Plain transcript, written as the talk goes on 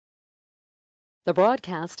The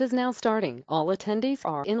broadcast is now starting. All attendees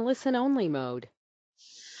are in listen-only mode.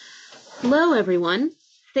 Hello, everyone.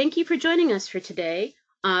 Thank you for joining us for today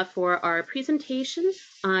for our presentation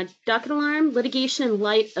on Docket Alarm Litigation in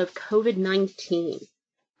Light of COVID-19.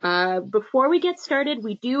 Before we get started,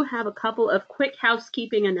 we do have a couple of quick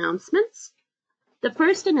housekeeping announcements. The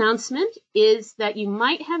first announcement is that you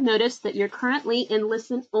might have noticed that you're currently in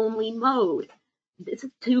listen-only mode. This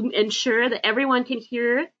is to ensure that everyone can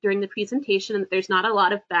hear during the presentation and that there's not a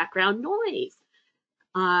lot of background noise.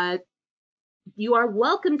 You are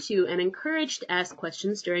welcome to and encouraged to ask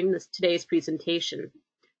questions during today's presentation.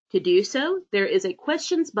 To do so, there is a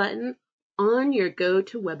questions button on your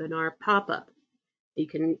GoToWebinar pop-up. You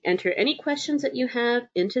can enter any questions that you have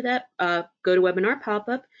into that GoToWebinar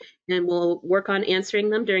pop-up, and we'll work on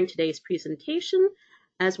answering them during today's presentation,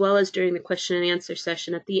 as well as during the question and answer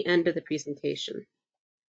session at the end of the presentation.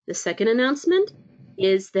 The second announcement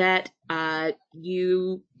is that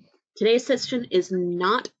today's session is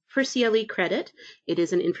not for CLE credit. It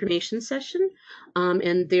is an information session,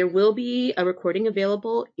 and there will be a recording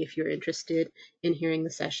available if you're interested in hearing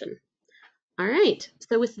the session. All right,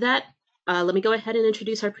 so with that, let me go ahead and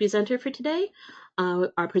introduce our presenter for today.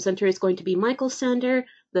 Our presenter is going to be Michael Sander,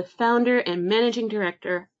 the founder and managing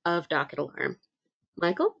director of Docket Alarm.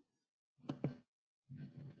 Michael?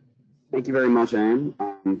 Thank you very much, Anne.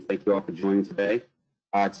 Thank you all for joining today.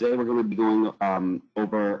 Today we're going to be going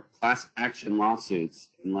over class action lawsuits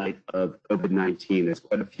in light of COVID-19. There's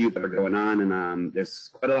quite a few that are going on, and there's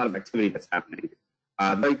quite a lot of activity that's happening.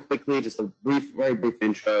 Very quickly, just a very brief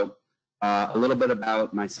intro, a little bit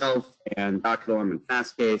about myself and Docket Alarm and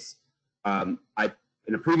Fastcase. In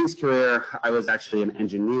a previous career, I was actually an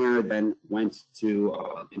engineer, then went into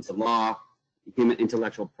law, became an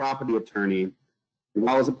intellectual property attorney.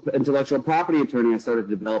 While I was an intellectual property attorney, I started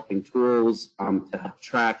developing tools to help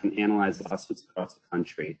track and analyze lawsuits across the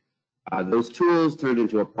country. Those tools turned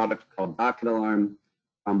into a product called Docket Alarm,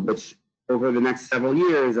 which over the next several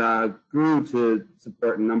years grew to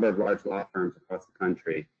support a number of large law firms across the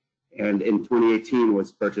country. And in 2018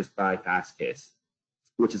 was purchased by Fastcase,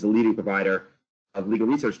 which is a leading provider of legal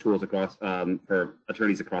research tools across for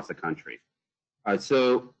attorneys across the country.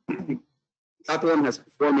 So Docket Alarm has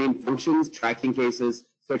four main functions: tracking cases,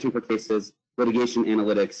 searching for cases, litigation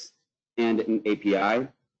analytics, and an API.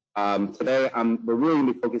 Today, we're really going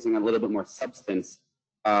to be focusing on a little bit more substance,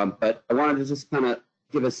 but I wanted to just kind of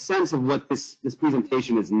give a sense of what this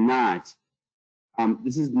presentation is not.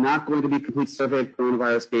 This is not going to be a complete survey of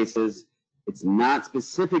coronavirus cases. It's not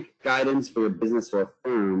specific guidance for a business or a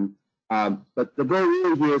firm, but the goal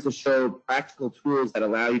really here is to show practical tools that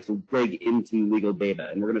allow you to dig into legal data,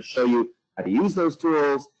 and we're going to show you how to use those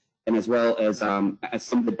tools, and as well as some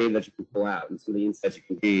of the data that you can pull out and some of the insights you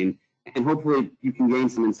can gain, and hopefully you can gain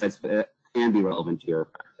some insights that can be relevant to your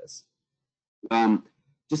practice.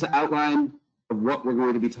 Just an outline of what we're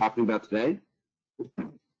going to be talking about today.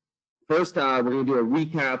 First, we're going to do a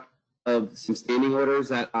recap of some standing orders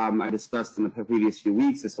that I discussed in the previous few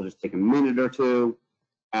weeks. This will just take a minute or two.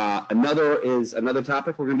 Another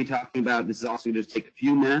topic we're going to be talking about. This is also going to just take a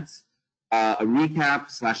few minutes. A recap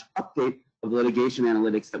 / update of litigation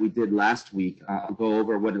analytics that we did last week. I'll go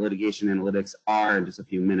over what litigation analytics are in just a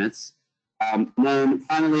few minutes. And then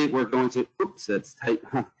finally, we're going to, oops, it's tight.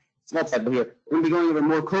 It's not tight here. We're going to be going over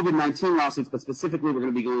more COVID-19 lawsuits, but specifically, we're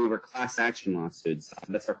going to be going over class action lawsuits.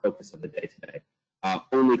 That's our focus of the day today.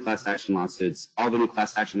 Only class action lawsuits, all the new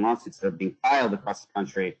class action lawsuits that are being filed across the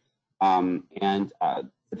country, and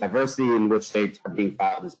the diversity in which they are being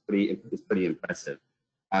filed is pretty impressive.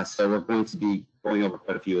 So we're going to be going over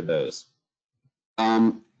quite a few of those.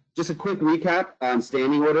 Just a quick recap on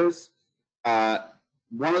standing orders.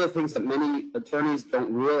 One of the things that many attorneys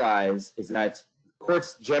don't realize is that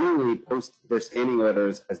courts generally post their standing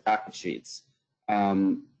orders as docket sheets.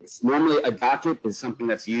 It's normally a docket is something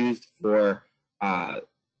that's used for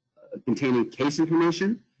containing case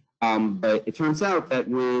information, but it turns out that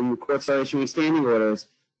when courts are issuing standing orders,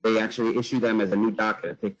 they actually issue them as a new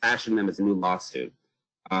docket. They fashion them as a new lawsuit.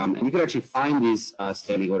 And you can actually find these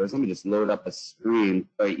standing orders. Let me just load up a screen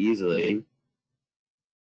very easily.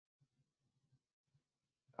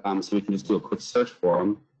 So we can just do a quick search for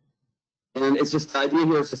them. And it's just, the idea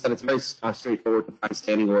here is just that it's very straightforward to find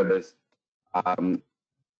standing orders that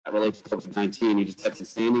relate to COVID-19. You just type in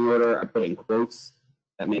standing order. I put it in quotes.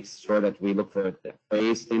 That makes sure that we look for the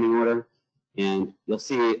phrase standing order. And you'll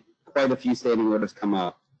see quite a few standing orders come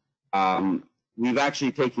up. We've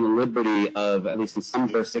actually taken the liberty of, at least in some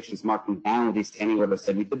jurisdictions, marking down these standing orders.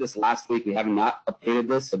 So we did this last week. We have not updated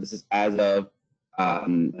this. So this is as of, I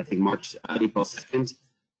think, April 2nd.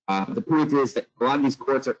 The point is that a lot of these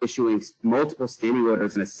courts are issuing multiple standing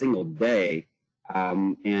orders in a single day,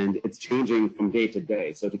 and it's changing from day to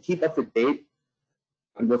day. So to keep up to date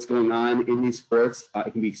on what's going on in these courts,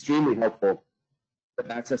 it can be extremely helpful. With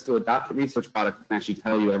access to a docket research product that can actually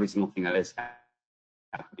tell you every single thing that is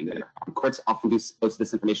happening there. Courts often do post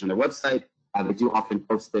this information on their website. They do often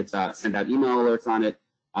post it, send out email alerts on it.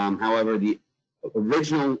 However, the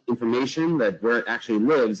original information that where it actually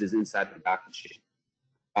lives is inside the docket sheet.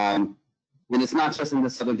 And it's not just in the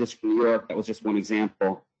Southern District of New York. That was just one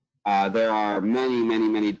example. There are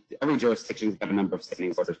many, every jurisdiction's got a number of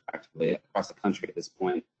standing orders practically across the country at this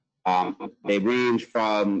point. They range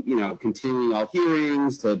from, continuing all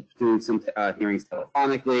hearings to doing some hearings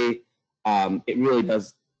telephonically. It really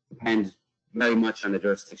does depend very much on the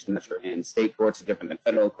jurisdiction that you're in. State courts are different than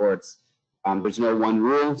federal courts. There's no one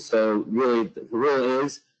rule, so really the rule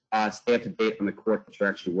is stay up to date on the court that you're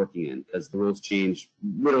actually working in, because the rules change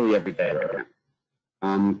literally every day right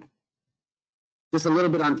now. Just a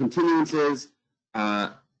little bit on continuances.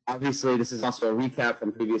 Obviously, this is also a recap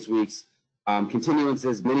from previous weeks.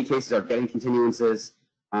 Continuances, many cases are getting continuances.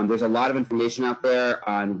 There's a lot of information out there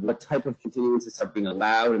on what type of continuances are being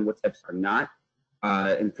allowed and what types are not.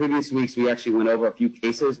 In previous weeks, we actually went over a few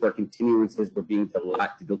cases where continuances were being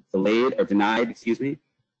delayed or denied,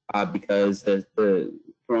 because the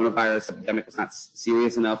coronavirus epidemic was not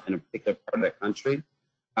serious enough in a particular part of the country.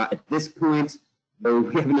 At this point, though,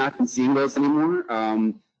 we have not been seeing those anymore.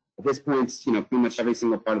 At this point, pretty much every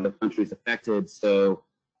single part of the country is affected. So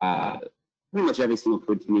pretty much every single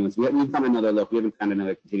continuance. We've done another look. We haven't found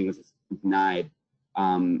another continuance that's denied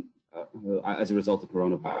as a result of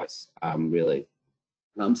coronavirus, really.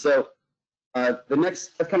 So the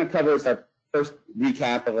next, that kind of covers our first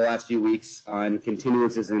recap of the last few weeks on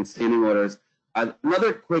continuances and standing orders.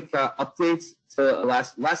 Another quick update to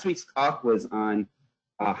last week's talk was on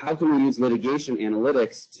how can we use litigation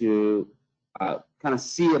analytics to kind of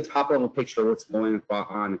see a top-level picture of what's going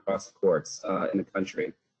on across the courts in the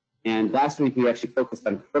country. And last week, we actually focused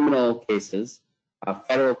on criminal cases,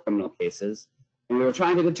 federal criminal cases, and we were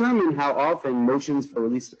trying to determine how often motions for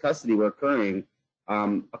release of custody were occurring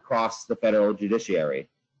across the federal judiciary.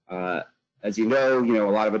 As you know,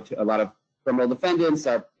 a lot of criminal defendants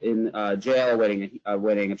are in jail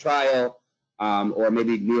awaiting a trial, or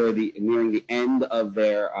maybe nearing the end of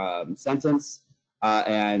their sentence.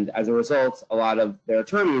 And as a result, a lot of their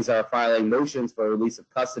attorneys are filing motions for release of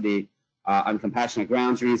custody on compassionate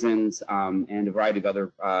grounds reasons and a variety of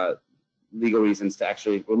other legal reasons to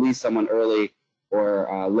actually release someone early or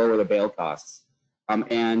lower the bail costs.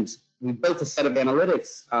 And we built a set of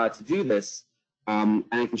analytics to do this, and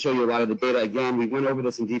I can show you a lot of the data. Again, we went over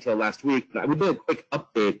this in detail last week, but we did a quick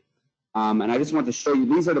update, and I just want to show you,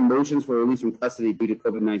 these are the motions for release from custody due to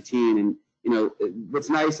COVID-19. And what's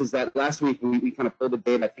nice is that last week we kind of pulled the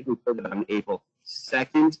data. I think we pulled it on April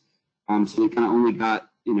 2nd, so we kind of only got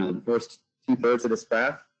the first 2/3 of this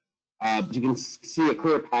graph. But you can see a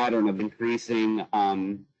clear pattern of increasing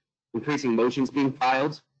motions being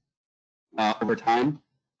filed over time.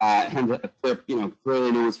 And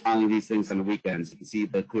clearly no one's filing these things on the weekends. You can see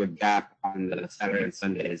the clear gap on the Saturday and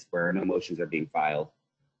Sundays where no motions are being filed.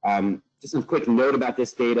 Just a quick note about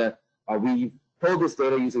this data. We pulled this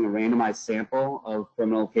data using a randomized sample of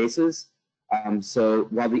criminal cases. So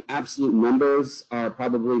while the absolute numbers are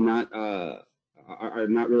probably not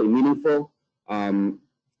really meaningful,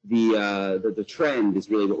 the trend is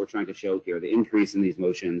really what we're trying to show here. The increase in these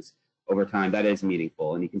motions over time, that is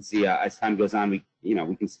meaningful, and you can see as time goes on, we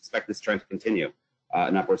can expect this trend to continue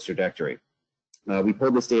an upwards trajectory. We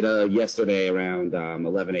pulled this data yesterday around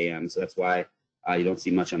 11 a.m., so that's why you don't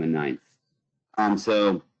see much on the 9th.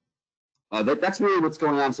 That's really what's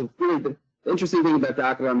going on. So really, the interesting thing about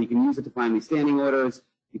Docket Alarm, you can use it to find these standing orders.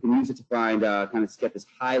 You can use it to find kind of get this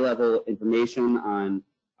high-level information on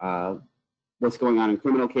what's going on in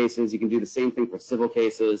criminal cases. You can do the same thing for civil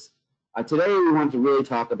cases. Today, we want to really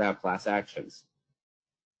talk about class actions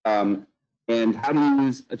and how to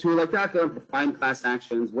use a tool like Docket Alarm to find class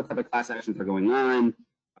actions, what type of class actions are going on,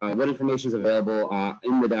 what information is available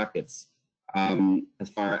in the dockets as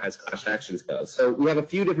far as class actions go. So we have a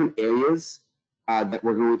few different areas that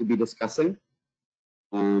we're going to be discussing.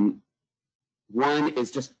 One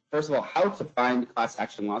is just, first of all, how to find class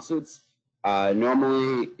action lawsuits.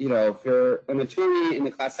 Normally, if you're an attorney in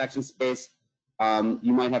the class action space,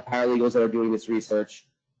 you might have paralegals that are doing this research,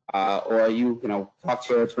 or you talk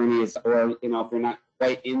to your attorneys, or if you're not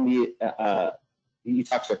quite in the, you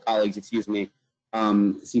talk to your colleagues, to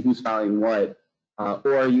see who's filing what,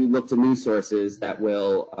 or you look to news sources that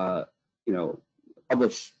will,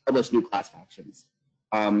 publish new class actions.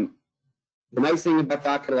 The nice thing about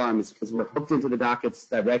Docket Alarm is because we're hooked into the dockets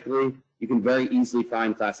directly, you can very easily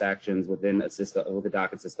find class actions within a system, with a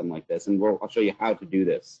docket system like this, and I'll show you how to do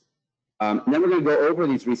this. And then we're going to go over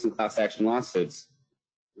these recent class action lawsuits,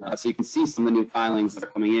 so you can see some of the new filings that are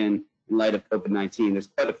coming in light of COVID-19. There's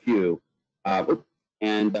quite a few,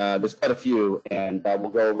 and we'll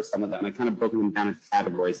go over some of them. I kind of broken them down into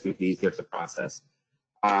categories to make it easier to process.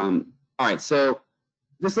 All right, so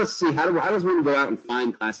just let's see, how does one go out and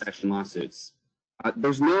find class action lawsuits?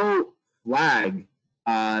 There's no flag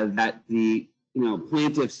that the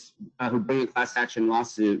plaintiffs who bring a class action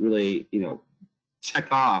lawsuit really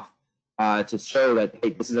check off to show that,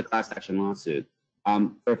 hey, this is a class action lawsuit.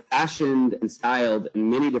 They're fashioned and styled in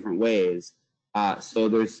many different ways. So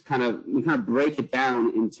there's we kind of break it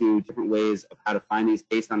down into different ways of how to find these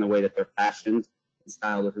based on the way that they're fashioned and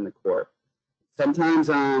styled within the court. Sometimes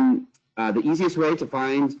the easiest way to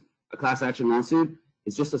find a class action lawsuit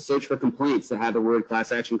is just to search for complaints that have the word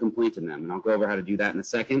class action complaint in them. And I'll go over how to do that in a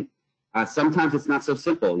second. Sometimes it's not so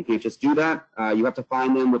simple. You can't just do that. You have to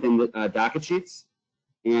find them within the docket sheets.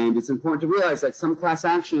 And it's important to realize that some class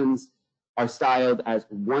actions are styled as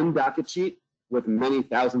one docket sheet with many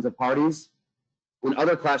thousands of parties. In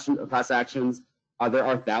other class actions, there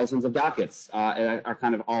are thousands of dockets and are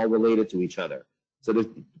kind of all related to each other. So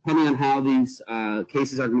depending on how these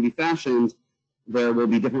cases are going to be fashioned, there will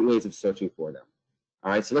be different ways of searching for them.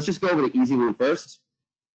 All right, so let's just go over the easy one first.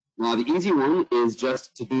 The easy one is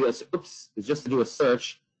just to do a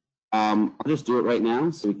search. I'll just do it right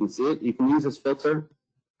now so we can see it. You can use this filter.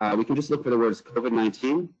 We can just look for the words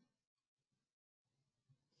COVID-19.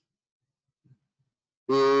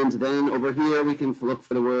 And then over here, we can look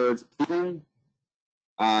for the words pleading.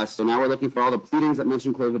 So now we're looking for all the pleadings that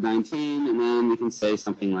mention COVID-19, and then we can say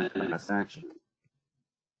something like class action.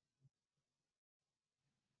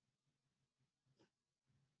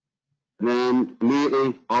 And then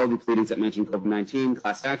immediately, all of the pleadings that mention COVID-19,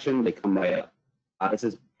 class action, they come right up. This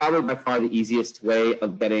is probably by far the easiest way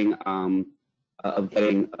of getting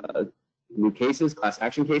new cases, class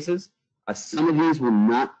action cases. Some of these will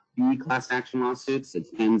not be class action lawsuits.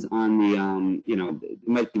 It depends on the, it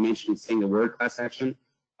might be mentioned saying the word class action,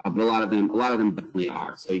 but a lot of them definitely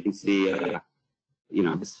are. So you can see, the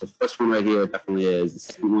first one right here definitely is. The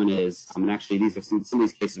second one is, and actually these are some of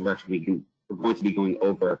these cases we're going to be going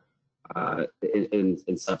over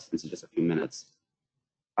in substance in just a few minutes.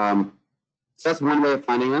 So that's one way of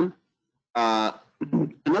finding them.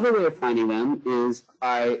 Another way of finding them is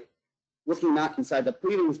by looking not inside the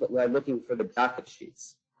pleadings, but by looking for the docket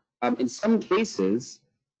sheets. In some cases,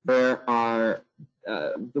 there are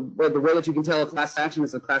the way that you can tell a class action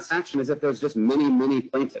is a class action is if there's just many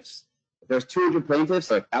plaintiffs. If there's 200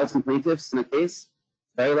 plaintiffs or 1,000 plaintiffs in a case,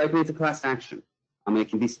 very likely it's a class action. It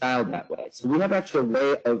can be styled that way. So we have actually a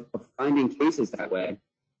way of finding cases that way.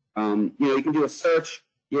 You can do a search.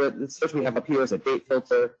 The search we have up here is a date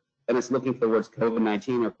filter, and it's looking for words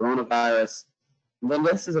COVID-19 or coronavirus. And then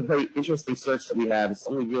this is a very interesting search that we have. I've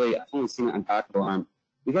only seen it on Docket Alarm.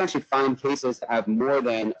 We can actually find cases that have more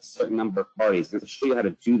than a certain number of parties. I'm going to show you how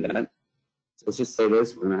to do that. So let's just say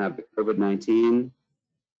this. We're going to have the COVID-19,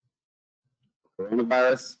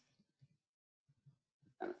 coronavirus,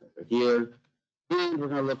 over here. And we're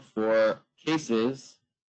going to look for cases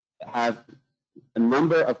that have a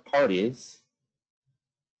number of parties.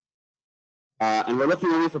 And we're looking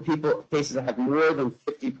only for cases that have more than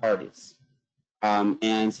 50 parties.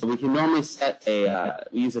 And so we can normally set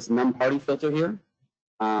we use this num-party filter here.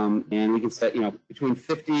 And we can set, between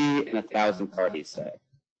 50 and 1,000 parties, say.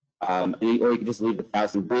 Or you can just leave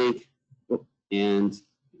 1,000 blank. And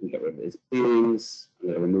you can get rid of these pleadings. I'm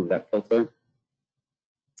going to remove that filter.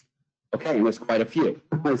 Okay, and there's quite a few,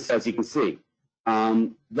 as you can see.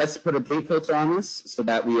 Let's put a date filter on this so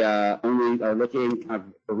that we only are looking kind of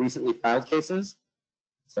for recently filed cases.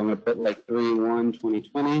 So I'm going to put like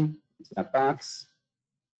 3/1/2020 into that box.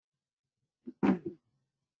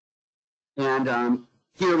 And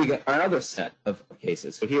here we get our other set of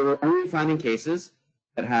cases. So here we're only finding cases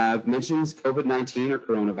that have mentions COVID-19 or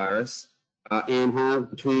coronavirus and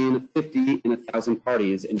have between 50 and 1,000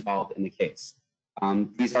 parties involved in the case.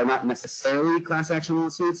 These are not necessarily class action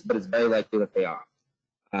lawsuits, but it's very likely that they are.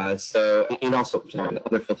 And also, sorry, the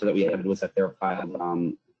other filter that we had was that they were filed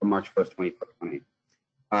from March 1st, 2020.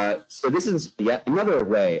 So this is yet another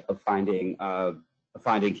way of finding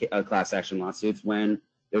class action lawsuits when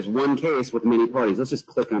there's one case with many parties. Let's just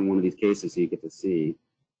click on one of these cases so you get to see.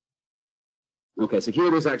 Okay, so here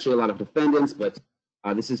there's actually a lot of defendants, but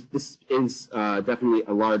this is definitely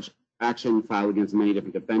a large action filed against many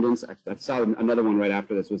different defendants. I saw another one right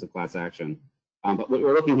after this was a class action. But what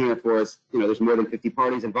we're looking here for is, there's more than 50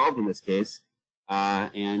 parties involved in this case,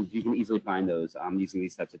 and you can easily find those using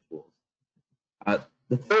these types of tools.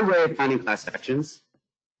 The third way of finding class actions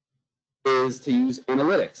is to use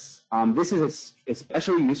analytics. This is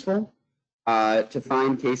especially useful to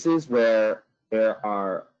find cases where there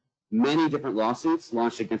are many different lawsuits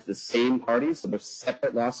launched against the same parties, so they're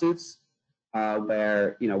separate lawsuits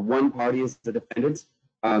where one party is the defendant.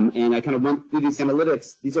 And I kind of went through these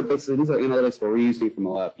analytics. These are analytics we're using from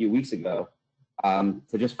a few weeks ago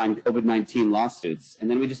to just find COVID-19 lawsuits. And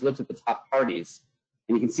then we just looked at the top parties.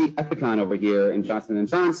 And you can see Epicon over here in Johnson &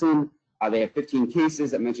 Johnson. They have 15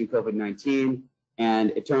 cases that mention COVID-19.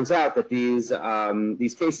 And it turns out that these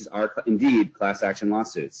cases are indeed class action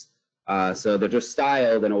lawsuits. So they're just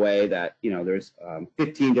styled in a way that, there's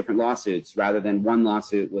 15 different lawsuits rather than one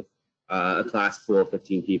lawsuit with a class full of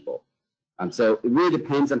 15 people. So it really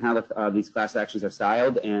depends on how these class actions are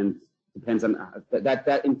styled, and depends on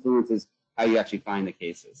that influences how you actually find the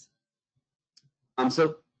cases.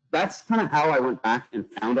 So that's kind of how I went back and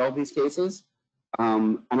found all these cases.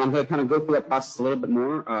 And I'm going to kind of go through that process a little bit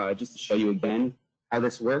more just to show you again how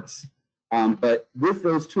this works. But with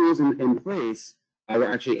those tools in place,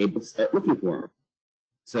 we're actually able to start looking for them.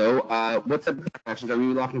 So what type of class actions are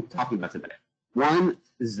we talking about today? One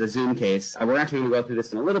is the Zoom case. We're actually going to go through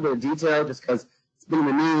this in a little bit of detail just because it's been in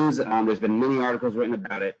the news. There's been many articles written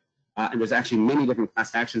about it. And there's actually many different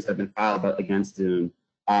class actions that have been filed against Zoom.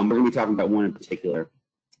 We're going to be talking about one in particular.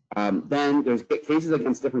 Then there's cases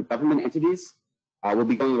against different government entities. We'll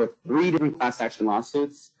be going over 3 different class action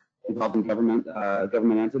lawsuits involving government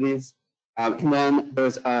entities. And then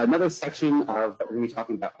there's another section that we're going to be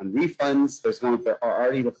talking about on refunds. There are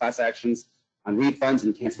already the class actions on refunds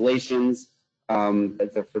and cancellations.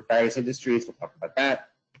 For various industries, we'll talk about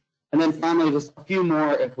that. And then finally, just a few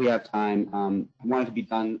more if we have time. I want it to be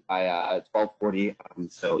done by 12:40,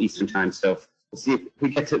 so Eastern time. So we'll see if we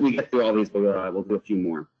get through all these, but we'll do a few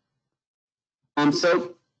more.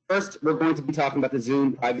 So first, we're going to be talking about the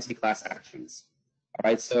Zoom privacy class actions. All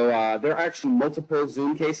right, so there are actually multiple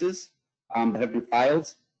Zoom cases that have been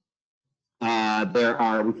filed. We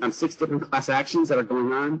found 6 different class actions that are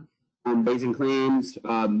going on. Raising claims,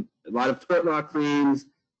 a lot of tort law claims,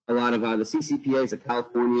 a lot of the CCPA's, the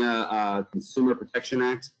California Consumer Protection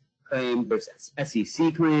Act claim. There's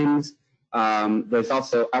SEC claims. There's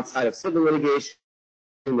also outside of civil litigation,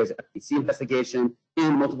 there's FTC investigation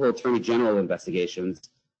and multiple attorney general investigations.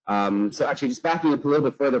 So actually, just backing up a little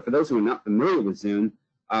bit further, for those who are not familiar with Zoom,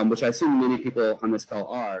 which I assume many people on this call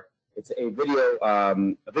are, it's a video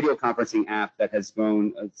conferencing app that has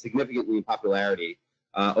grown significantly in popularity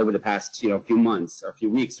over the past few months or few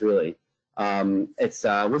weeks, really. It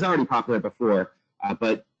was already popular before,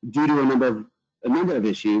 but due to a number of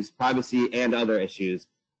issues, privacy and other issues,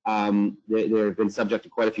 they have been subject to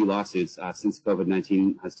quite a few lawsuits since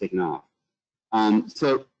COVID-19 has taken off.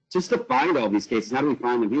 So just to find all these cases, how do we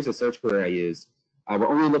find them? Here's a search query I used. We're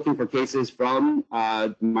only looking for cases from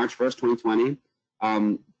March 1st, 2020.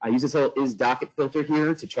 I use this little is docket filter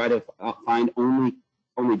here to try to find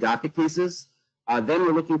only docket cases. Then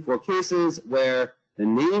we're looking for cases where the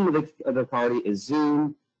name of the party is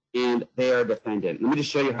Zoom and they are a defendant. Let me just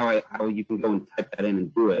show you how you can go and type that in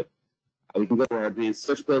and do it. We can go to our advanced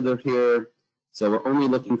search builder here. So we're only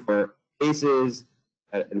looking for cases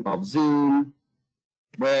that involve Zoom,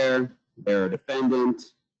 where they're a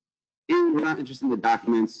defendant. And we're not interested in the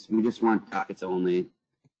documents. We just want dockets only.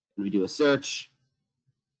 And we do a search.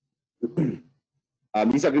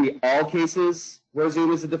 These are going to be all cases where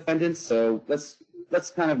Zoom is a defendant. So let's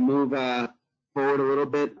kind of move forward a little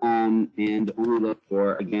bit and only look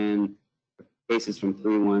for, again, cases from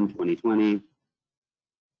 3/1/2020.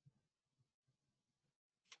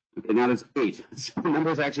 Okay, now there's 8. So the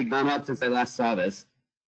number's actually gone up since I last saw this.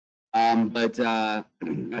 But I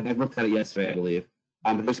looked at it yesterday, I believe.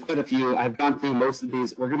 But there's quite a few. I've gone through most of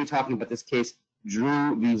these. We're going to be talking about this case,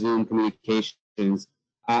 Juul v. Zoom Communications.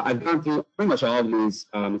 I've gone through pretty much all of these,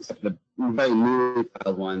 except for the very newly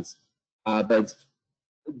filed ones. But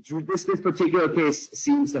this particular case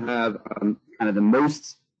seems to have kind of the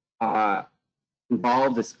most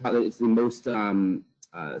involved. It's the most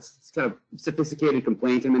it's kind of sophisticated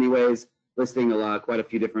complaint in many ways, listing quite a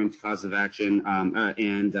few different causes of action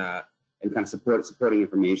and kind of supporting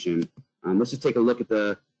information. Let's just take a look at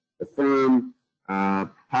the firm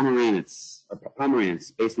Pomerantz,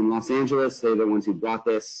 based in Los Angeles. They're the ones who brought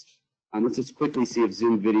this. Let's just quickly see if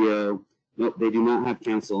Zoom video. Nope, they do not have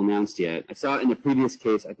counsel announced yet. I saw it in the previous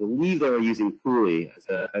case. I believe they were using Cooley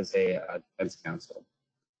as a defense counsel.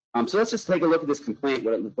 So let's just take a look at this complaint,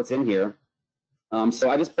 what's in here. So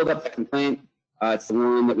I just pulled up the complaint. It's the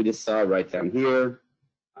one that we just saw right down here,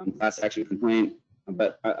 class action complaint.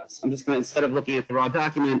 But I'm just going to, instead of looking at the raw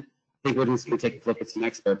document, I think we're just going to take a look at some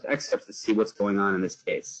excerpts to see what's going on in this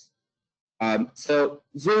case. So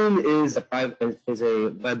Zoom is a web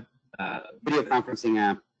video conferencing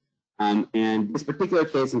app, and this particular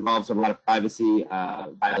case involves a lot of privacy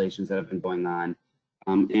violations that have been going on.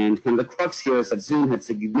 And kind of the crux here is that Zoom had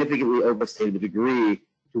significantly overstated the degree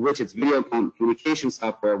to which its video communication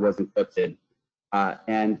software was encrypted,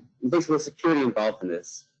 and basically the security involved in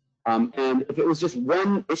this. And if it was just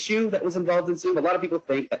one issue that was involved in Zoom, a lot of people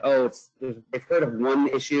think that, oh, they've heard of one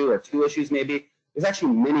issue or two issues maybe. There's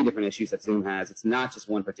actually many different issues that Zoom has. It's not just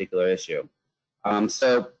one particular issue.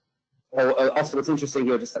 Also what's interesting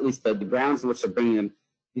here, just at least the grounds in which they're bringing them,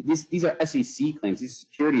 these are SEC claims, these are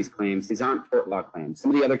securities claims, these aren't tort law claims.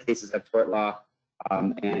 Some of the other cases have tort law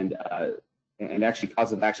and actually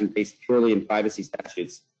cause of action based purely in privacy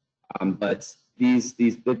statutes. But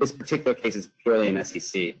this particular case is purely an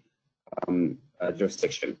SEC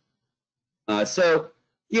jurisdiction. So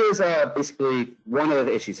here's basically one of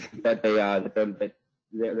the issues that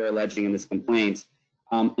they're alleging in this complaint.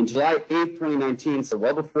 In July 8th, 2019, so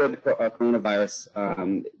well before the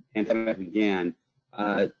coronavirus pandemic began,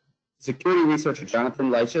 security researcher Jonathan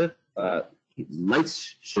Leitschuh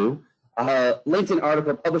linked an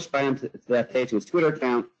article published by him to that page to his Twitter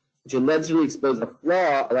account, which allegedly exposed a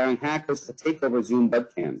flaw allowing hackers to take over Zoom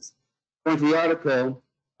webcams. According to the article,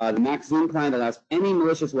 the Mac Zoom client allows any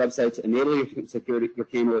malicious website to enable your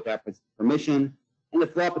camera without permission, and the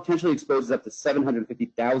flaw potentially exposes up to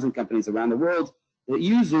 750,000 companies around the world that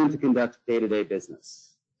use Zoom to conduct day-to-day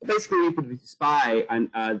business. So basically, you could spy on,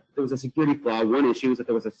 there was a security flaw. One issue was that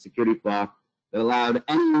there was a security flaw that allowed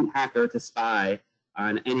any hacker to spy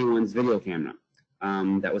on anyone's video camera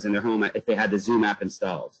that was in their home if they had the Zoom app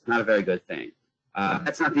installed. Not a very good thing.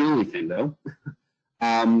 That's not the only thing, though.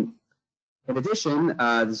 In addition,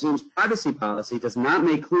 the Zoom's privacy policy does not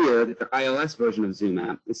make clear that the iOS version of Zoom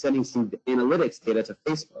app is sending some analytics data to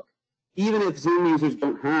Facebook, even if Zoom users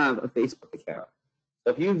don't have a Facebook account.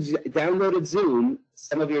 So if you've downloaded Zoom,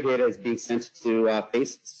 some of your data is being sent to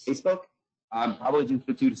Facebook, probably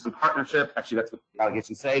due to some partnership. Actually, that's what the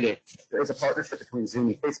allegations say. There is a partnership between Zoom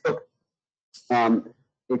and Facebook.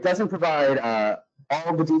 It doesn't provide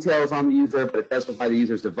all the details on the user, but it does provide the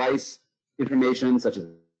user's device information, such as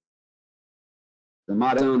the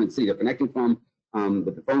model and city they're connecting from,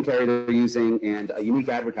 the phone carrier they're using, and a unique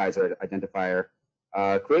advertiser identifier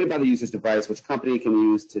created by the user's device, which company can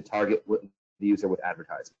use to target the user with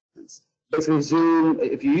advertisements. Basically, Zoom,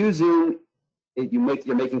 if you use Zoom,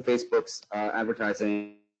 you're making Facebook's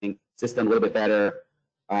advertising system a little bit better,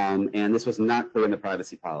 and this was not clear in the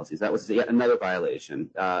privacy policies. That was yet another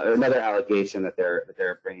violation, or another allegation that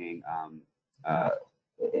they're bringing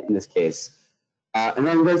in this case. And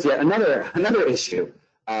then there's yet another issue.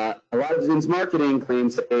 A lot of Zoom's marketing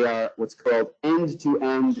claims that they are what's called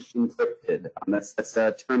end-to-end encrypted. That's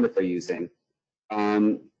a term that they're using.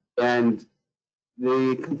 And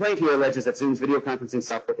the complaint here alleges that Zoom's video conferencing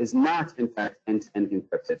software is not, in fact, end-to-end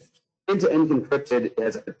encrypted. End-to-end encrypted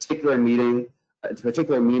has a particular meaning. It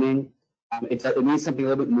means something a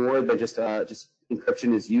little bit more than just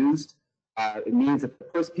encryption is used. It means that the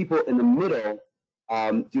first people in the middle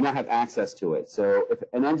do not have access to it. So if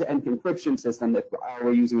an end-to-end encryption system, if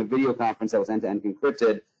we're using a video conference that was end-to-end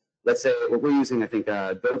encrypted, let's say what we're using, I think,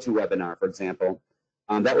 GoToWebinar, for example,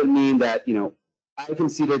 that would mean that, I can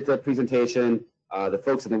see the presentation, the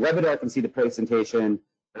folks in the webinar can see the presentation,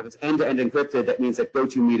 but if it's end-to-end encrypted, that means that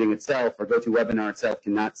GoToMeeting itself or GoToWebinar itself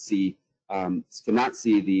cannot see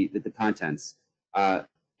the contents.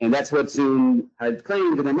 And that's what Zoom had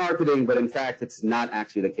claimed in their marketing, but in fact, it's not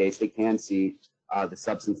actually the case. They can see the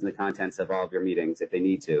substance and the contents of all of your meetings if they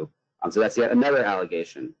need to. So that's yet another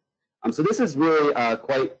allegation. So this is really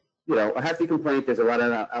quite, a hefty complaint. There's a lot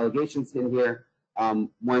of allegations in here.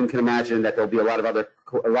 One can imagine that there'll be a lot of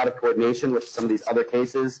coordination with some of these other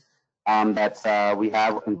cases that we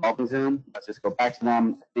have involving Zoom. Let's just go back to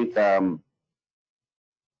them. I think some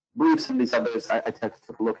of these others. I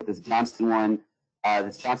took a look at this Johnson one.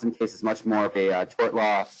 This Johnson case is much more of a tort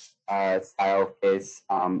law style case,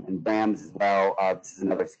 and BAMS as well. This is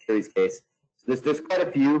another securities case. So there's quite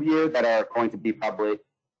a few here that are going to be probably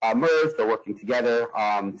merged or working together to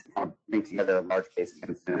kind of bring together a large case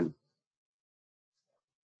against Zoom.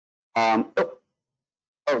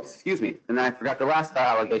 Excuse me, and I forgot the last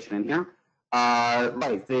allegation in here.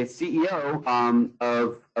 Right, the CEO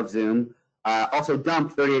of Zoom also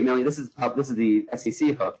dumped $38 million. This is the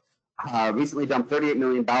SEC hook. Recently dumped $38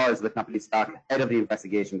 million of the company's stock ahead of the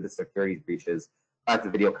investigation of the securities breaches at the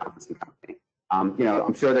video conferencing company.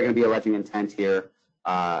 I'm sure they're going to be alleging intent here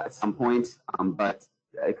at some point, but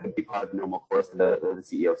it could be part of the normal course of the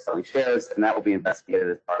CEO selling shares, and that will be investigated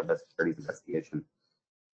as part of the securities investigation.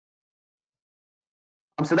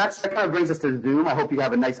 So that kind of brings us to Zoom. I hope you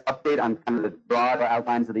have a nice update on kind of the broad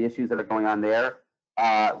outlines of the issues that are going on there.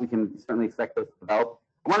 We can certainly expect those to develop.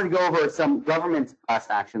 I wanted to go over some government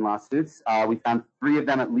class action lawsuits. We found 3 of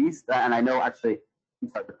them at least, and I know actually,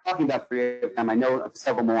 we're talking about 3 of them. I know of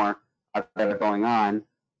several more that are going on,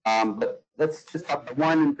 but let's just talk about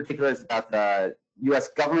one in particular. Is about the U.S.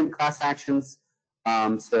 government class actions.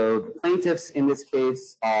 So the plaintiffs in this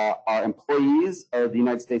case are employees of the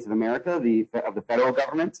United States of America, of the federal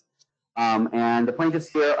government, and the plaintiffs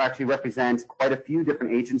here actually represent quite a few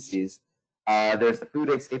different agencies. There's the Food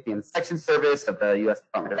Safety and Inspection Service of the U.S.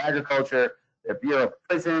 Department of Agriculture, the Bureau of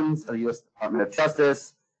Prisons of the U.S. Department of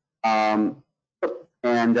Justice, and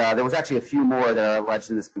there was actually a few more that are alleged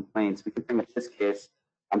in this complaint. We can bring up this case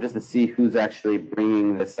just to see who's actually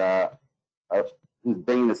bringing this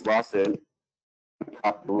lawsuit.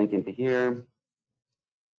 Copy the link into here.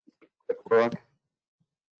 Quick look.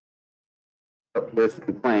 Oh, here's the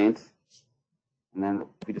complaint, and then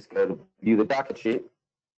if we just go to view the docket sheet,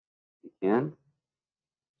 you can.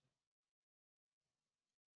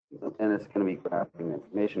 And it's going to be grabbing the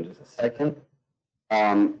information in just a second.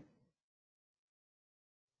 And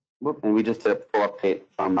we just did a full update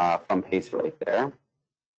from Pace right there.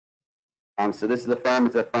 So this is the firm.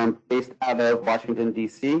 It's a firm based out of Washington,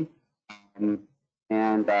 D.C.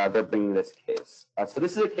 And they're bringing this case. So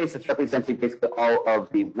this is a case that's representing basically all of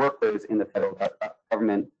the workers in the federal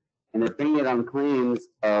government, and they're bringing it on claims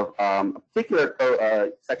of a particular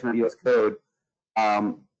section of the U.S. Code.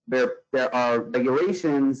 There are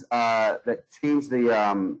regulations that change the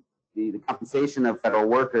compensation of federal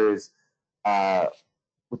workers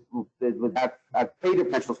with pay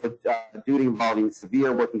differentials for duty involving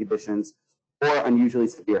severe working conditions or unusually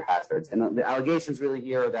severe hazards. And the allegations really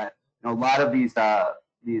here are that a lot of these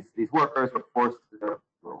workers were forced or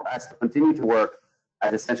asked to continue to work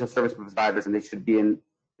as essential service providers, and they should be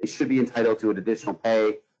entitled to an additional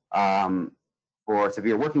pay for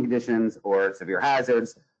severe working conditions or severe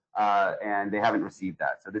hazards, and they haven't received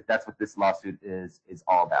that. So that's what this lawsuit is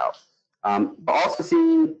all about. But also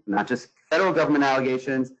seeing not just federal government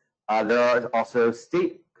allegations, there are also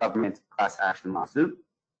state government class action lawsuit.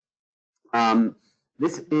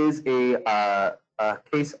 This is a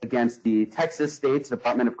case against the Texas State's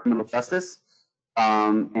Department of Criminal Justice,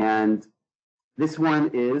 and this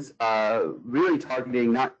one is really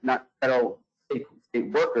targeting not federal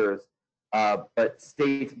state workers, but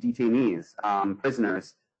state detainees,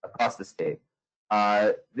 prisoners across the state.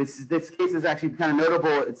 This case is actually kind of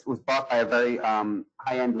notable. It was bought by a very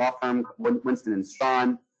high-end law firm, Winston and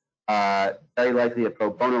Strawn, very likely a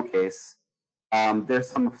pro bono case. There's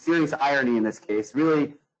some serious irony in this case.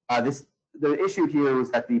 Really, the issue here was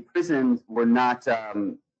that the prisons were not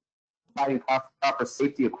providing proper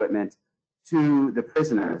safety equipment to the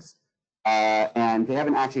prisoners, and they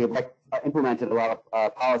haven't actually implemented a lot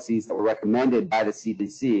of policies that were recommended by the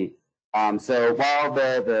CDC. So while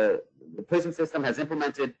the prison system has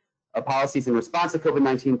implemented policies in response to the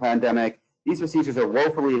COVID-19 pandemic, these procedures are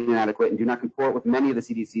woefully inadequate and do not comport with many of the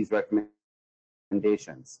CDC's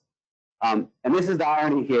recommendations. And this is the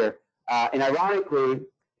irony here. And ironically,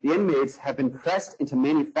 the inmates have been pressed into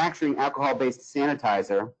manufacturing alcohol-based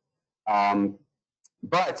sanitizer,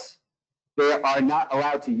 but they are not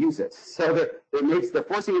allowed to use it. So they're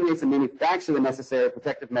forcing inmates to manufacture the necessary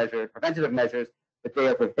preventative measures, but they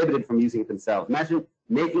are prohibited from using it themselves. Imagine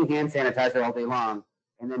making hand sanitizer all day long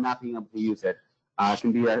and then not being able to use it. It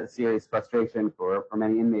can be a serious frustration for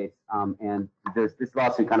many inmates. And this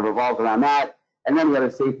lawsuit kind of revolves around that, and then the other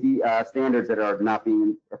safety standards that are not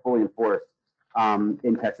being fully enforced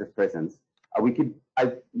in Texas prisons.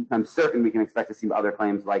 I'm certain we can expect to see other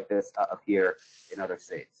claims like this appear in other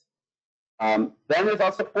states. Then there's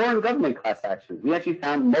also foreign government class actions. We actually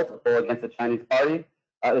found multiple against the Chinese Party,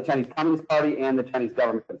 the Chinese Communist Party, and the Chinese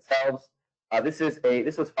government themselves. This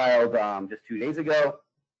was filed just 2 days ago,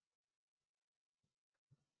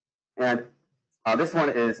 and this one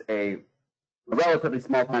is a relatively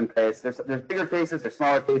small time case. There's bigger cases, there's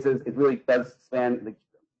smaller cases. It really does span the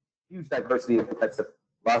huge diversity of the types of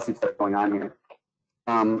lawsuits that are going on here.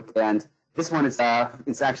 And this one is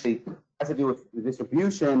actually has to do with the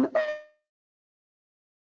distribution of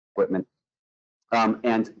equipment,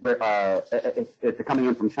 and it's coming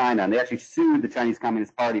in from China, and they actually sued the Chinese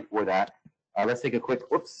Communist Party for that. Let's take a quick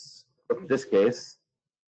look at this case.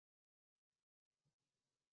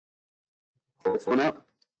 Pull this one up.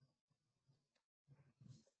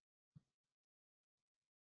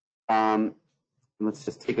 Let's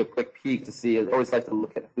just take a quick peek to see. I always like to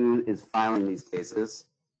look at who is filing these cases.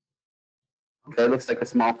 Okay, it looks like a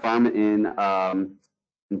small firm in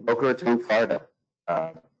Boca Raton, Florida,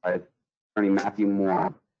 by attorney Matthew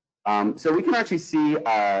Moore. So we can actually see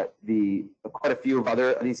quite a few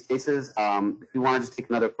of these cases. If we want to just take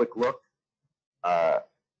another quick look,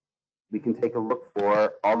 we can take a look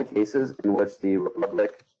for all the cases in which the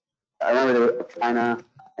Republic. I remember China.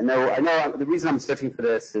 I know. The reason I'm searching for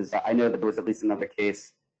this is I know that there was at least another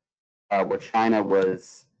case where China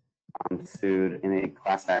was sued in a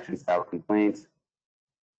class action style complaint.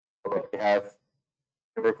 They're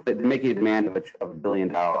making a demand of $1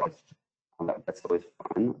 billion. That's always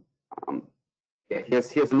fun. Yeah,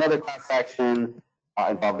 here's another class action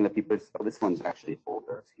involving the people. Oh, this one's actually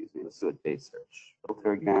older. Excuse me. Let's do a date search.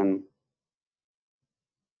 Filter again.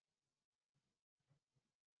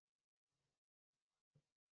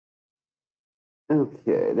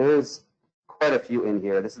 Okay, there's quite a few in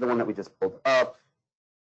here. This is the one that we just pulled up.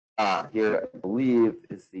 Here, I believe,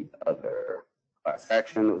 is the other class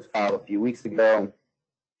action that was filed a few weeks ago.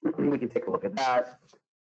 We can take a look at that.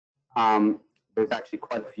 There's actually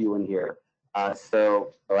quite a few in here. Actually,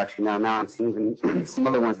 now I'm seeing some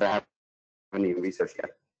other ones that I haven't even researched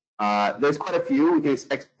yet. There's quite a few. We can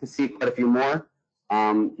expect to see quite a few more.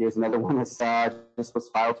 Here's another one that just was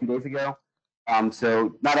filed 2 days ago.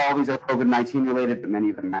 So not all of these are COVID-19 related, but many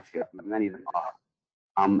of them are.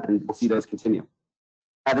 And we'll see those continue.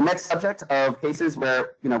 The next subject of cases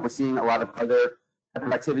where we're seeing a lot of other type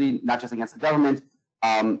of activity, not just against the government,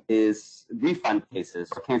 is refund cases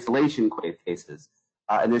or cancellation cases.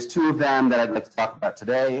 And there's two of them that I'd like to talk about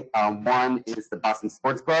today. One is the Boston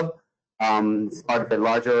Sports Club. It's part of a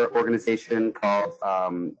larger organization called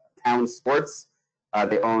Town Sports.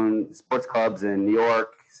 They own sports clubs in New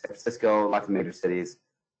York, San Francisco, lots of major cities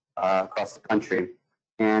across the country.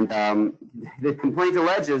 And the complaint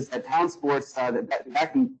alleges that Town Sports,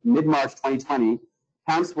 back in mid-March 2020,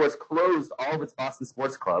 Town Sports closed all of its Boston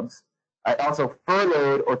sports clubs. It also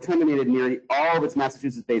furloughed or terminated nearly all of its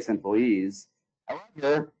Massachusetts-based employees.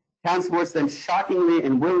 However, Town Sports then shockingly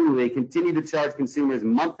and willingly continued to charge consumers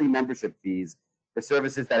monthly membership fees for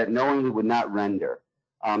services that it knowingly would not render.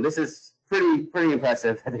 This is pretty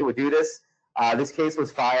impressive that they would do this. This case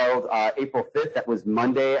was filed April 5th. That was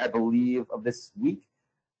Monday, I believe, of this week.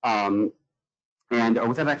 Was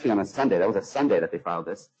that actually on a Sunday? That was a Sunday that they filed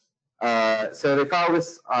this. So they filed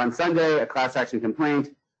this on Sunday, a class action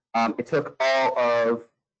complaint. It took all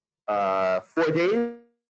of 4 days.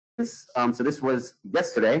 So this was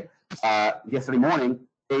yesterday. Yesterday morning,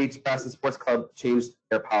 Boston Sports Club changed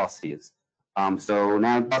their policies. So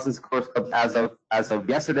now Boston Sports Club, as of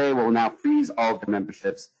yesterday, will now freeze all of the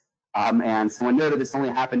memberships. And someone noted this only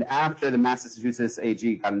happened after the Massachusetts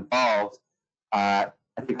AG got involved. I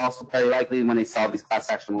think also very likely when they saw these class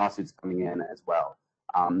action lawsuits coming in as well.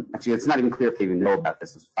 Actually, it's not even clear if they even know about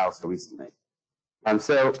this. It was filed so recently.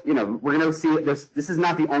 So we're going to see this is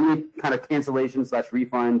not the only kind of cancellation /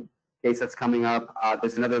 refund case that's coming up.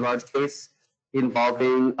 There's another large case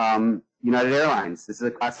involving United Airlines. This is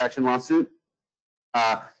a class action lawsuit.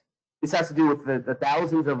 This has to do with the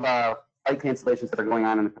thousands of flight cancellations that are going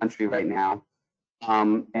on in the country right now.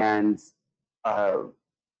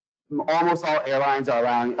 Almost all airlines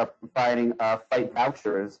are providing flight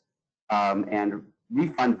vouchers and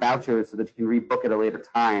refund vouchers so that you can rebook at a later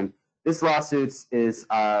time. This lawsuit is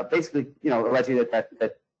basically, alleging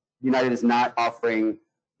that United is not offering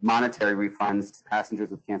monetary refunds to passengers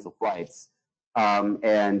with canceled flights,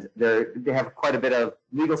 and they have quite a bit of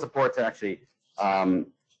legal support to actually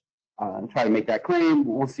try to make that claim.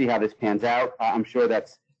 We'll see how this pans out. I'm sure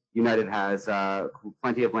that United has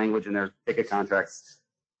plenty of language in their ticket contracts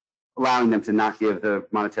allowing them to not give the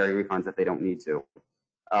monetary refunds if they don't need to.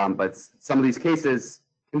 But some of these cases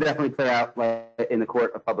can definitely play out in the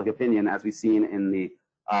court of public opinion, as we've seen in the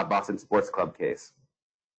Boston Sports Club case.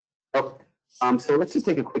 So let's just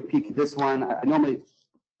take a quick peek at this one. I normally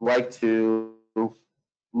like to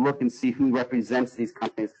look and see who represents these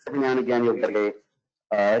companies. Every now and again, you'll get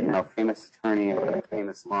a famous attorney or a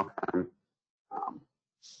famous law firm.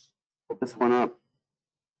 Put this one up.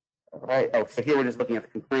 All right. Oh, so here we're just looking at the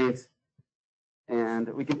complaints, and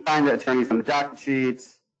we can find the attorneys on the docket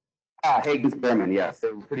sheets. Higgins Berman, yes,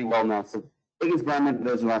 they're pretty well known. So Higgins Berman, for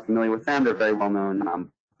those who aren't familiar with them, they're very well known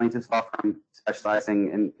plaintiffs law firm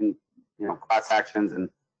specializing in class actions and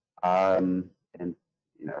I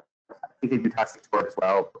think they do toxic tort as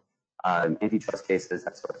well, antitrust cases,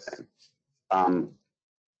 that sort of thing.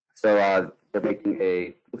 So they're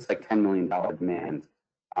making looks like $10 million demand.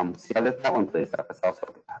 See how that one plays out. That's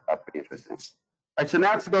also pretty interesting. All right, so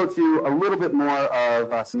now to go to a little bit more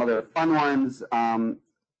of some other fun ones, fun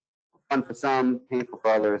for some, painful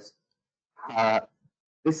for others.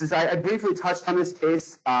 This is, I briefly touched on this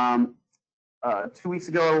case 2 weeks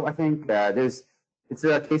ago, I think. It's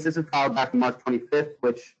a case that was filed back on March 25th,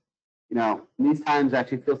 which, you know, in these times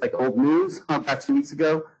actually feels like old news about 2 weeks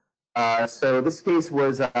ago. So this case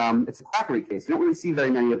was, it's a quackery case. You don't really see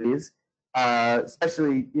very many of these,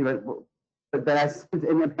 especially, you know, but as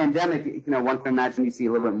in the pandemic, you know, one can imagine you see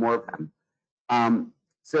a little bit more of them.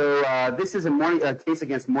 This is a case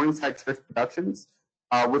against Morningside Church Productions,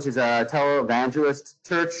 which is a televangelist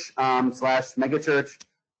church slash megachurch.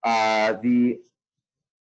 The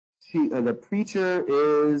preacher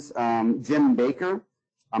is Jim Baker.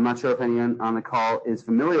 I'm not sure if anyone on the call is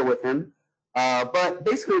familiar with him, but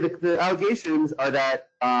basically the allegations are that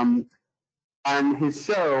on his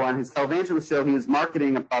show, on his televangelist show, he was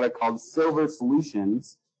marketing a product called Silver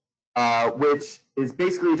Solutions, which is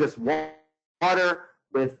basically just water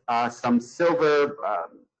with some silver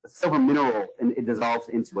mineral, and it dissolves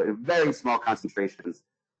into it in very small concentrations,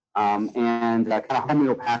 and kind of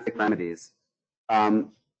homeopathic remedies.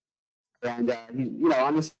 You know,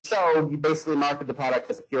 on the show, he basically marketed the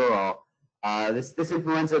product as a cure-all. This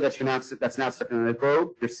influenza that's now circulating the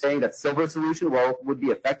globe, you're saying that Silver Solution would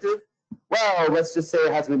be effective? Well, let's just say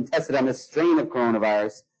it has been tested on this strain of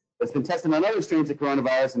coronavirus. It's been tested on other strains of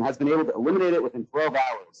coronavirus and has been able to eliminate it within 12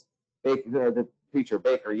 hours. The preacher,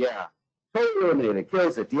 Baker, yeah. Totally eliminate it,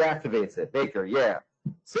 kills it, deactivates it. Baker, yeah.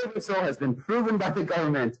 Silver Sol has been proven by the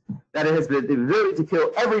government that it has the ability to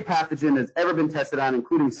kill every pathogen that's ever been tested on,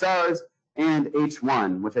 including SARS and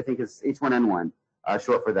H1, which I think is H1N1,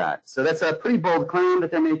 short for that. So that's a pretty bold claim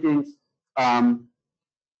that they're making.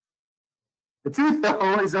 The truth,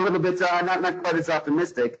 though, is a little bit not quite as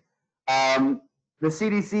optimistic. The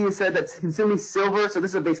CDC has said that consuming silver, so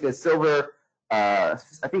this is basically a silver, I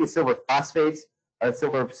think it's silver phosphate,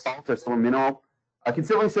 silver salt or silver mineral.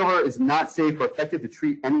 Consuming silver is not safe or effective to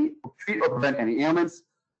treat or prevent any ailments.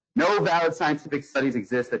 No valid scientific studies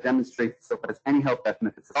exist that demonstrate that silver has any health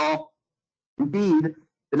benefits at all. Indeed,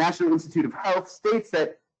 the National Institute of Health states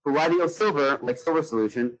that colloidal silver, like Silver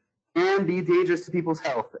Solution, can be dangerous to people's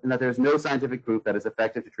health, and that there's no scientific proof that is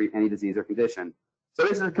effective to treat any disease or condition. So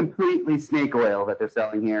this is a completely snake oil that they're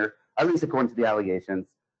selling here, at least according to the allegations.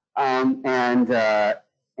 And there's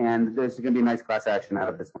going to be a nice class action out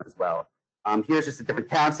of this one as well. Here's just the different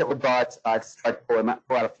counts that were brought. I just tried to pull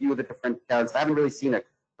out a few of the different counts. I haven't really seen a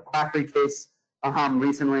quackery case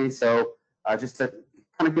recently, so just to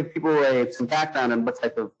kind of give people some background on what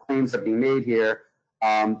type of claims are being made here.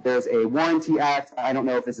 There's a warranty act. I don't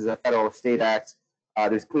know if this is a federal or state act.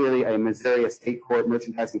 There's clearly a Missouri State Court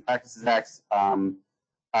Merchandising Practices Act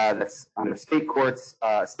that's under state courts,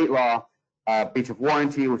 state law, breach of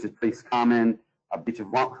warranty, which is pretty common, breach of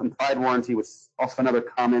implied warranty, which is also another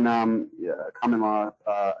common law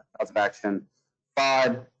cause of action,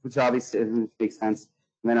 fraud, which obviously makes sense,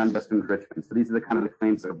 and then unjust enrichment. So these are the kind of the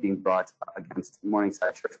claims that are being brought against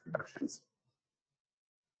Morningside Church Productions.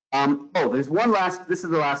 There's one last. This is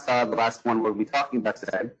the last one we'll be talking about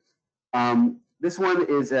today. This one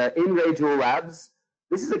is in Ray Juul Labs.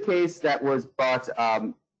 This is a case that was brought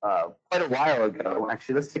quite a while ago.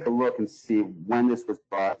 Actually, let's take a look and see when this was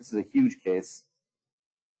brought. This is a huge case.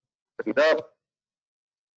 Look it up.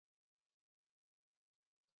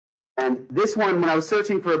 And this one, when I was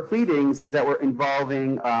searching for pleadings that were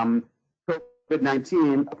involving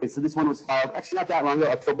COVID-19, okay, so this one was filed actually not that long ago,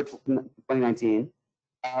 October 2019.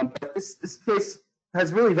 But this case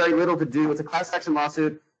has really very little to do. It's a class action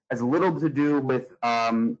lawsuit. Has little to do with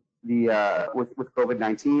with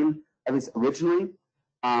COVID-19, at least originally.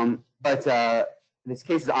 But this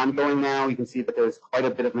case is ongoing now. You can see that there's quite a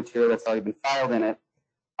bit of material that's already been filed in it.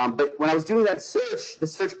 But when I was doing that search, the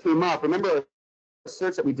search came up. Remember the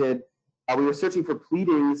search that we did? We were searching for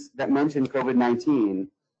pleadings that mentioned COVID-19.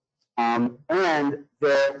 And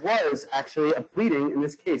there was actually a pleading in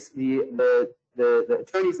this case. The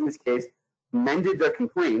attorneys in this case amended their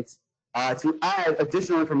complaint to add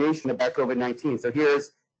additional information about COVID-19. So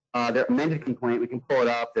here's their amended complaint. We can pull it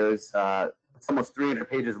up. There's it's almost 300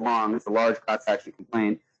 pages long. It's a large class action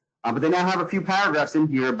complaint. But they now have a few paragraphs in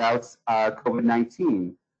here about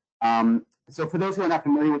COVID-19. So for those who are not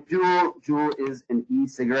familiar with Juul, Juul is an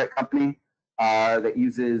e-cigarette company that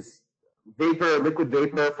uses liquid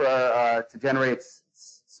vapor for to generate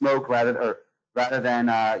smoke rather than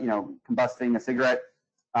combusting a cigarette.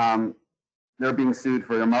 They're being sued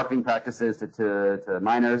for their marketing practices to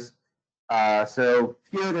minors. So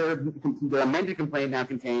here, their amended complaint now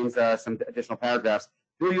contains some additional paragraphs.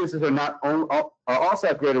 Juul users are also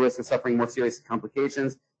at greater risk of suffering more serious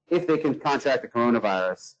complications if they can contract the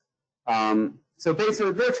coronavirus. So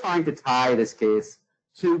basically, they're trying to tie this case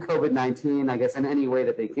to COVID-19, I guess, in any way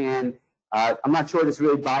that they can. I'm not sure this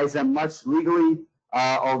really buys them much legally,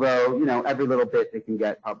 although, every little bit they can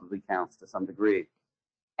get probably counts to some degree.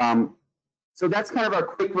 So that's kind of our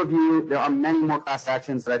quick review. There are many more class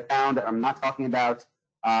actions that I found that I'm not talking about.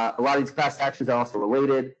 A lot of these class actions are also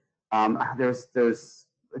related. There's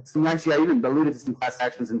some, actually, I even alluded to some class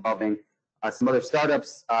actions involving some other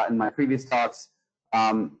startups in my previous talks.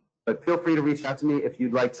 But feel free to reach out to me if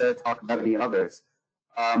you'd like to talk about any others.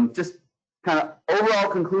 Just kind of overall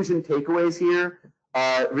conclusion takeaways here.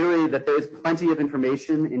 Really that there's plenty of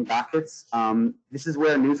information in dockets. This is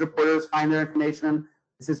where news reporters find their information.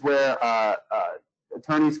 This is where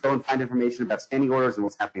attorneys go and find information about standing orders and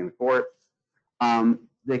what's happening in the court.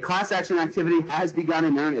 The class action activity has begun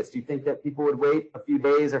in earnest. You think that people would wait a few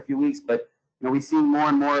days or a few weeks, but we see more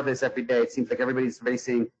and more of this every day. It seems like everybody's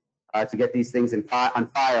racing to get these things on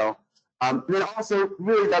file. Then also,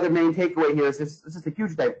 really, the other main takeaway here is there's just a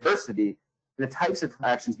huge diversity in the types of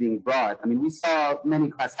actions being brought. I mean, we saw many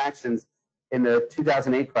class actions in the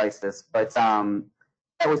 2008 crisis, but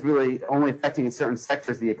that was really only affecting certain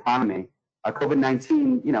sectors of the economy.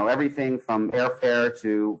 COVID-19, everything from airfare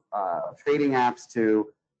to trading apps to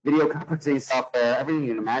video conferencing software, everything you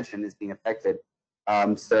can imagine is being affected.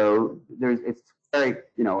 So it's very,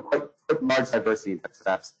 quite large diversity in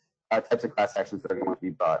types of class actions that are going to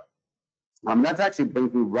be brought. That's actually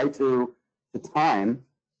brings me right to the time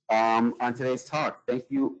on today's talk. Thank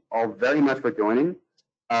you all very much for joining.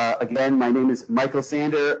 Again, my name is Michael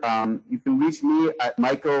Sander. You can reach me at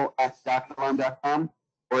michael@docketalarm.com,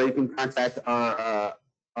 or you can contact our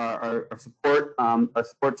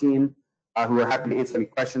support team, who are happy to answer any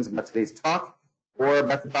questions about today's talk or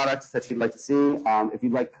about the products that you'd like to see. If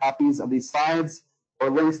you'd like copies of these slides or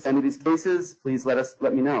links to any of these cases, please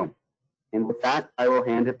let me know. And with that, I will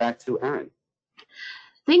hand it back to Erin.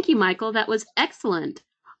 Thank you, Michael. That was excellent.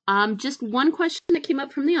 Just one question that came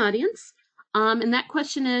up from the audience. And that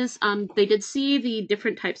question is, they did see the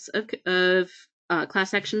different types of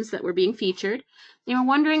class actions that were being featured. They were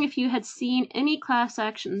wondering if you had seen any class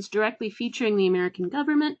actions directly featuring the American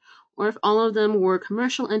government, or if all of them were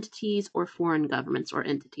commercial entities or foreign governments or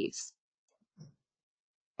entities.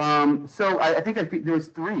 So I think there's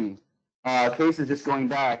three cases just going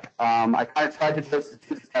back. I kind of tried to choose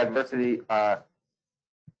diversity.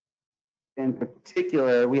 In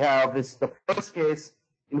particular, we have the first case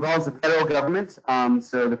involves the federal government.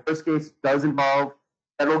 So the first case does involve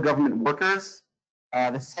federal government workers.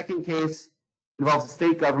 The second case involves the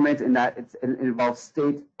state government in that it involves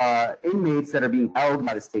state inmates that are being held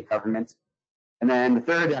by the state government. And then the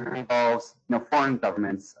third involves foreign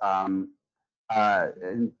governments. In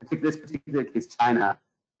this particular case, China,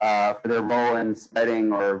 for their role in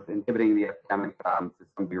spreading or inhibiting the epidemic to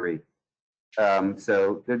some degree.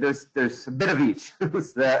 So there's a bit of each,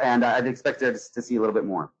 and I'd expect to see a little bit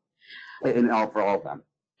more for all of them.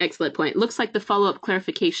 Excellent point. Looks like the follow-up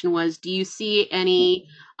clarification was, do you see any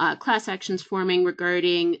class actions forming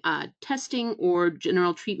regarding testing or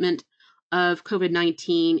general treatment of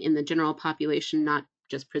COVID-19 in the general population, not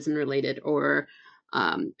just prison-related or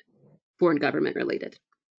foreign government-related?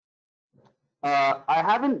 I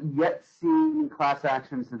haven't yet seen class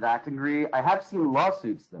actions to that degree. I have seen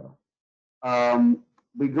lawsuits, though.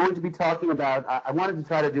 We're going to be talking about, I wanted to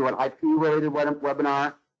try to do an IP-related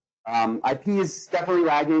webinar. IP is definitely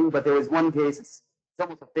lagging, but there was one case, it's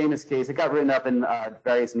almost a famous case, it got written up in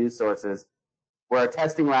various news sources, where a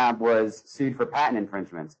testing lab was sued for patent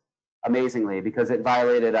infringement, amazingly, because it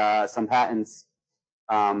violated some patents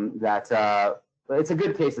it's a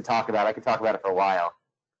good case to talk about. I could talk about it for a while.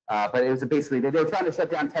 But it was basically, they were trying to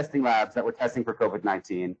shut down testing labs that were testing for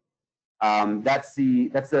COVID-19. That's the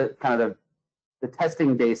kind of the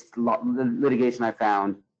testing-based litigation I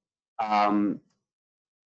found.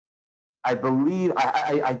 I believe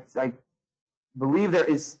I believe there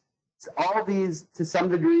is, all of these to some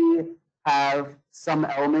degree have some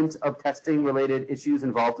element of testing-related issues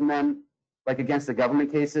involved in them. Like against the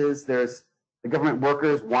government cases, there's the government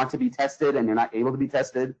workers want to be tested and they're not able to be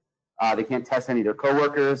tested. They can't test any of their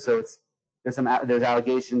coworkers, so there's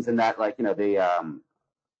allegations in that, like, they're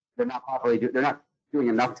not properly they're not doing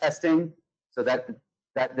enough testing, so that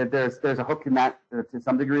there's a hook in that to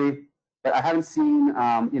some degree. But I haven't seen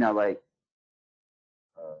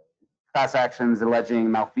class actions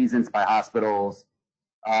alleging malfeasance by hospitals.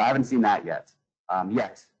 I haven't seen that yet.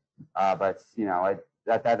 But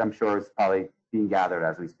that I'm sure is probably being gathered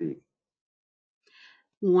as we speak.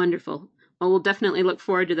 Wonderful. Well, we'll definitely look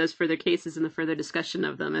forward to those further cases and the further discussion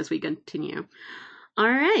of them as we continue. All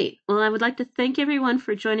right. Well, I would like to thank everyone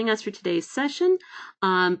for joining us for today's session.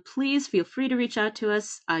 Please feel free to reach out to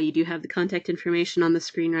us. You do have the contact information on the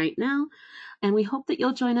screen right now. And we hope that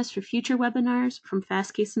you'll join us for future webinars from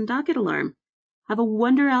Fastcase and Docket Alarm. Have a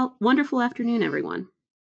wonderful afternoon, everyone.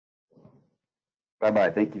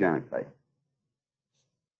 Bye-bye. Thank you, Janet. Bye.